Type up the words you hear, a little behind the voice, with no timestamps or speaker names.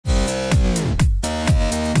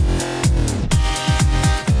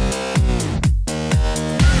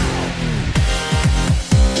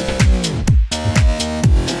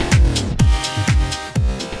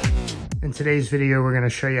today's video, we're going to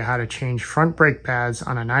show you how to change front brake pads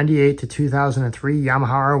on a 98 to 2003 Yamaha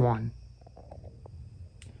R1.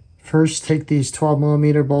 First, take these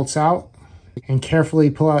 12mm bolts out and carefully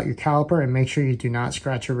pull out your caliper and make sure you do not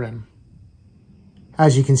scratch your rim.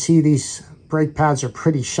 As you can see, these brake pads are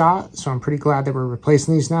pretty shot, so I'm pretty glad that we're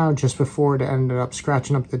replacing these now. Just before it ended up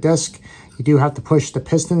scratching up the disc, you do have to push the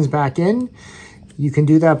pistons back in. You can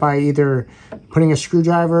do that by either putting a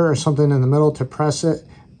screwdriver or something in the middle to press it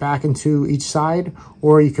back into each side,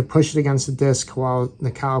 or you could push it against the disc while the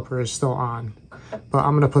caliper is still on. But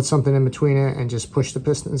I'm going to put something in between it and just push the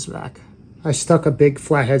pistons back. I stuck a big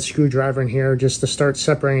flathead screwdriver in here just to start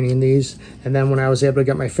separating these, and then when I was able to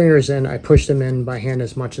get my fingers in, I pushed them in by hand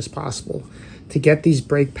as much as possible. To get these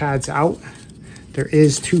brake pads out, there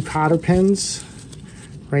is 2 cotter pins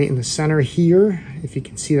right in the center here, if you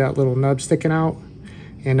can see that little nub sticking out,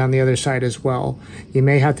 and on the other side as well. You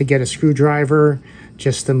may have to get a screwdriver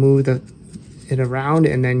just to move it around,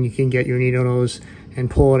 and then you can get your needle nose and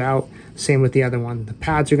pull it out. Same with the other one. The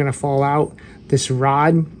pads are going to fall out. This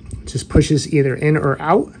rod just pushes either in or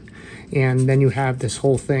out, and then you have this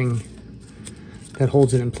whole thing that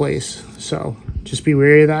holds it in place. So just be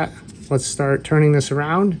wary of that. Let's start turning this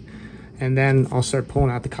around, and then I'll start pulling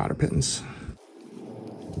out the cotter pins.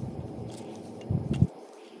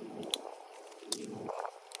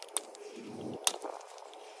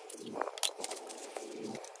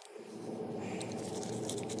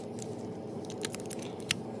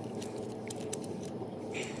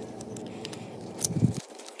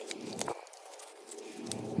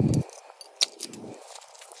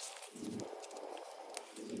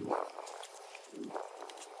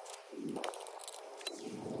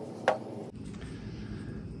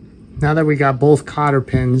 Now that we got both cotter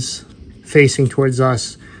pins facing towards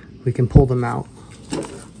us, we can pull them out.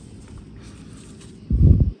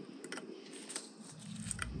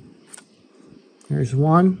 There's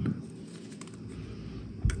one.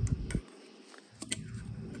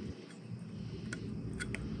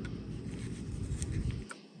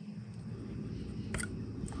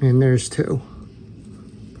 And there's 2.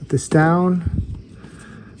 Put this down.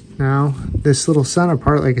 Now, this little center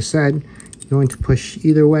part, like I said, going to push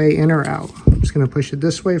either way, in or out. I'm just going to push it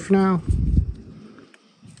this way for now.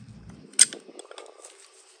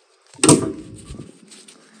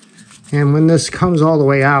 And when this comes all the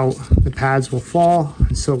way out, the pads will fall,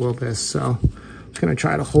 and so will this. So I'm just going to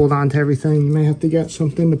try to hold on to everything. You may have to get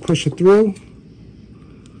something to push it through.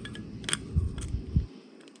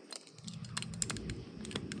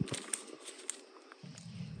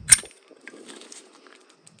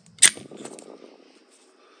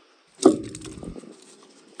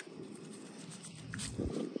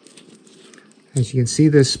 As you can see,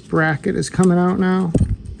 this bracket is coming out now.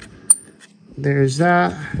 There's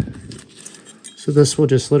that. So this will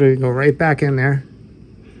just literally go right back in there.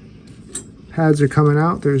 Pads are coming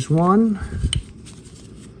out. There's one.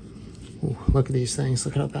 Ooh, look at these things.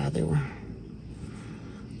 Look how bad they were.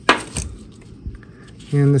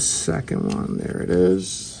 And the second one, there it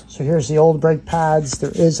is. So here's the old brake pads.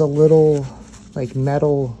 There is a little like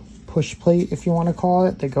metal push plate, if you want to call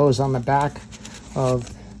it, that goes on the back of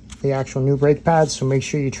the actual new brake pads, so make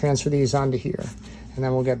sure you transfer these onto here, and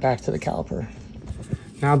then we'll get back to the caliper.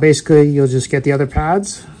 Now basically you'll just get the other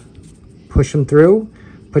pads, push them through,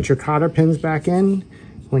 put your cotter pins back in.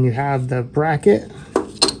 When you have the bracket,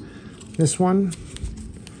 this one,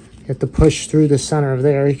 you have to push through the center of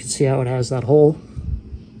there. You can see how it has that hole,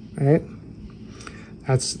 right?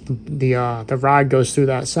 That's the rod goes through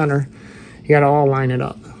that center. You got to all line it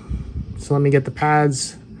up. So let me get the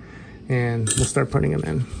pads and we'll start putting them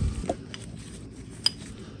in.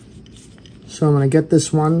 So I'm going to get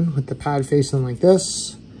this one with the pad facing like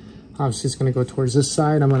this. Obviously it's going to go towards this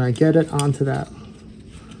side. I'm going to get it onto that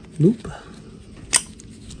loop.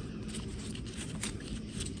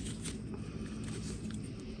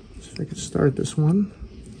 So if I could start this one.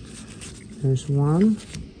 There's one.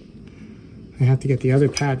 I have to get the other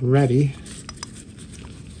pad ready.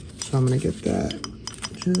 So I'm going to get that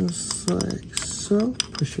just like so.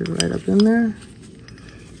 Push it right up in there.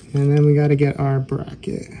 And then we got to get our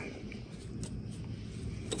bracket.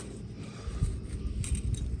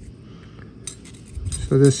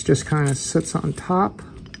 So this just kind of sits on top.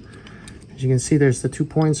 As you can see, there's the 2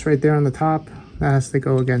 points right there on the top. That has to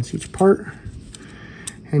go against each part.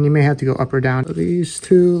 And you may have to go up or down. So these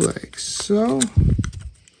 2 like so.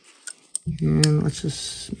 And let's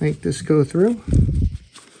just make this go through.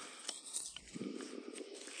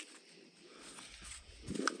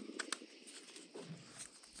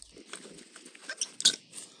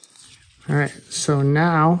 All right, so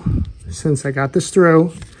now, since I got this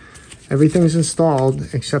through, Everything's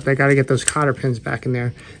installed, except I got to get those cotter pins back in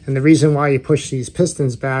there. And the reason why you push these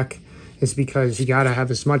pistons back is because you got to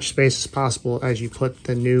have as much space as possible as you put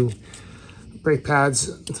the new brake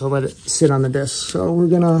pads to let it sit on the disc. So we're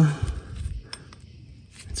gonna,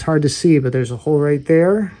 it's hard to see, but there's a hole right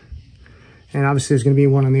there. And obviously there's gonna be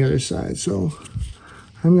one on the other side. So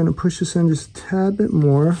I'm gonna push this in just a tad bit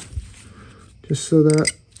more, just so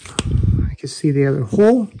that I can see the other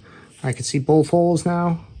hole. I can see both holes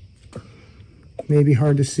now. Maybe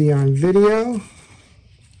hard to see on video.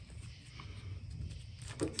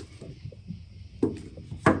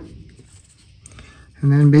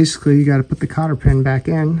 And then basically you got to put the cotter pin back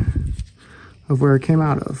in of where it came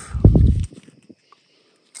out of.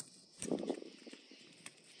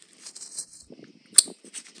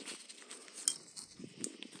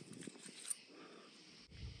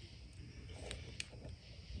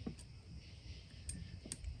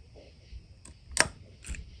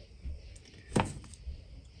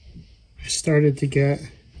 I started to get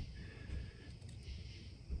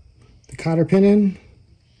the cotter pin in.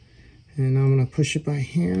 And I'm going to push it by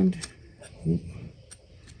hand. All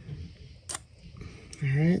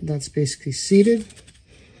right, that's basically seated.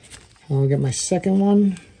 I'll get my second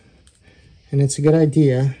one. And it's a good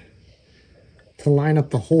idea to line up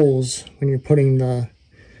the holes when you're putting the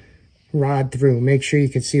rod through. Make sure you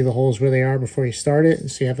can see the holes where they are before you start it,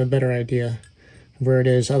 so you have a better idea of where it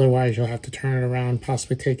is. Otherwise, you'll have to turn it around,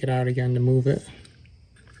 possibly take it out again to move it.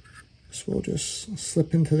 So we'll just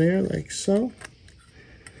slip into there like so.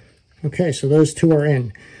 Okay, so those two are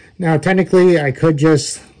in. Now, technically, I could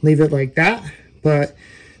just leave it like that, but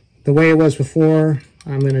the way it was before,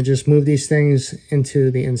 I'm going to just move these things into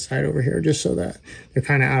the inside over here, just so that they're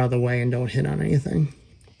kind of out of the way and don't hit on anything.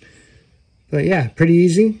 But yeah, pretty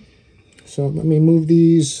easy. So let me move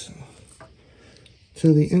these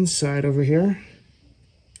to the inside over here.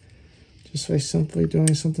 Just by simply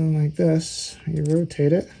doing something like this, you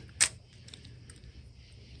rotate it.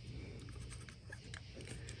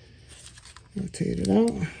 Rotate it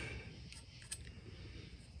out.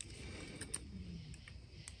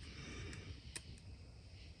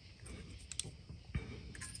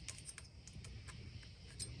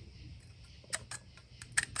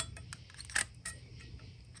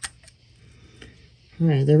 All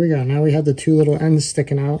right, there we go. Now we have the two little ends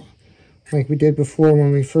sticking out like we did before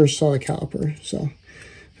when we first saw the caliper. So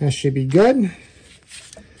that should be good.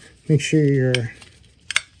 Make sure your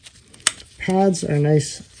pads are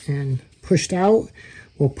nice and pushed out.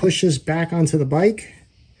 We'll push this back onto the bike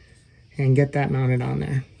and get that mounted on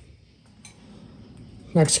there.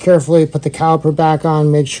 Next, carefully put the caliper back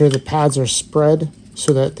on. Make sure the pads are spread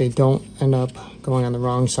so that they don't end up going on the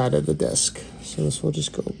wrong side of the disc. So this will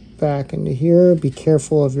just go back into here. Be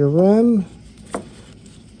careful of your rim.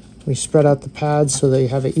 We spread out the pads so that you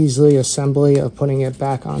have an easily assembly of putting it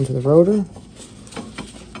back onto the rotor.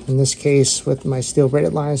 In this case, with my steel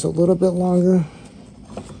braided line, it's a little bit longer.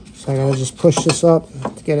 So I gotta just push this up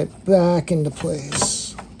to get it back into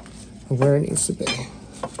place where it needs to be.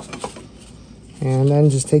 And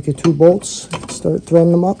then just take your two bolts, start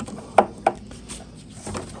threading them up.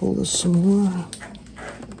 Pull this some more.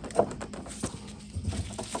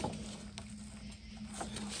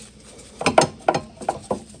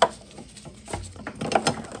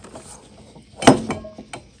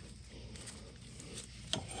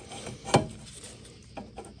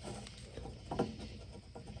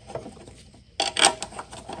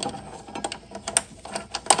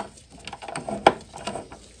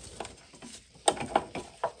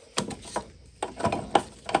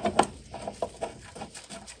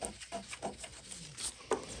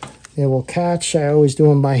 It will catch. I always do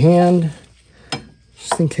them by hand,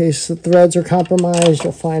 just in case the threads are compromised.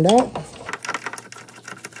 You'll find out.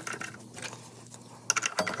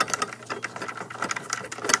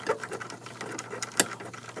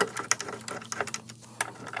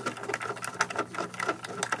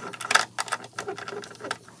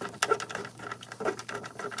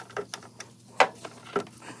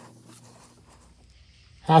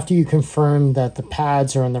 After you confirm that the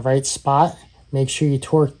pads are in the right spot, make sure you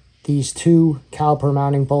torque these two caliper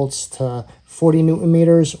mounting bolts to 40 Newton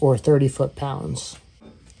meters or 30 foot-pounds.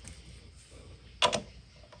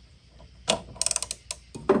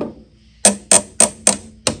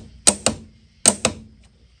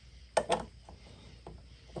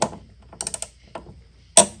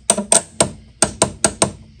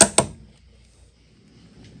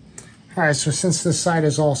 All right, so since this side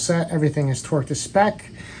is all set, everything is torqued to spec.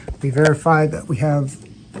 We verified that we have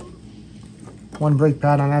one brake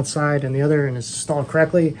pad on that side and the other, and it's installed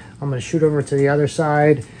correctly. I'm going to shoot over to the other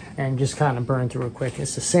side and just kind of burn through it quick.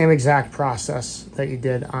 It's the same exact process that you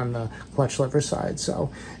did on the clutch lever side.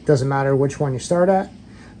 So it doesn't matter which one you start at,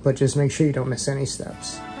 but just make sure you don't miss any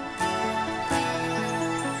steps.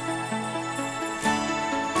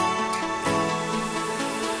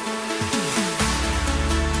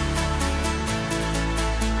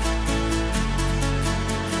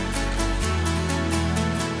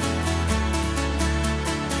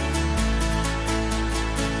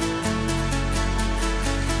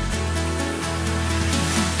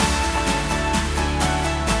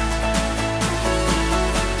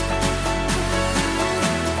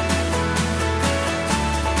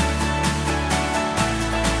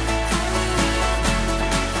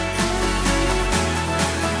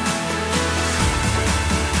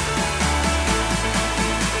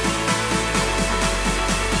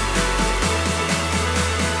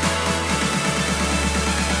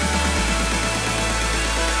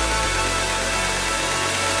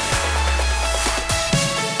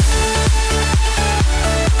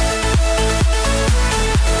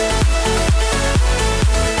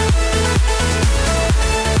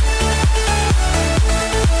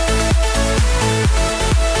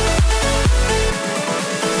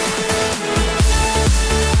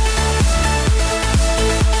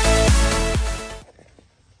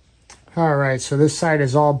 All right, so this side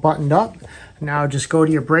is all buttoned up. Now just go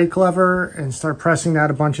to your brake lever and start pressing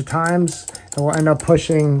that a bunch of times. And we'll end up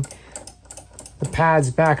pushing the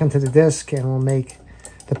pads back into the disc and we'll make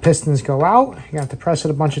the pistons go out. You have to press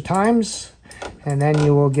it a bunch of times and then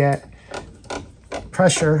you will get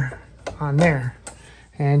pressure on there.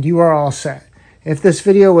 And you are all set. If this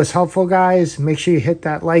video was helpful, guys, make sure you hit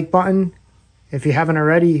that like button. If you haven't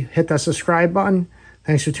already, hit that subscribe button.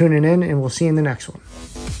 Thanks for tuning in and we'll see you in the next one.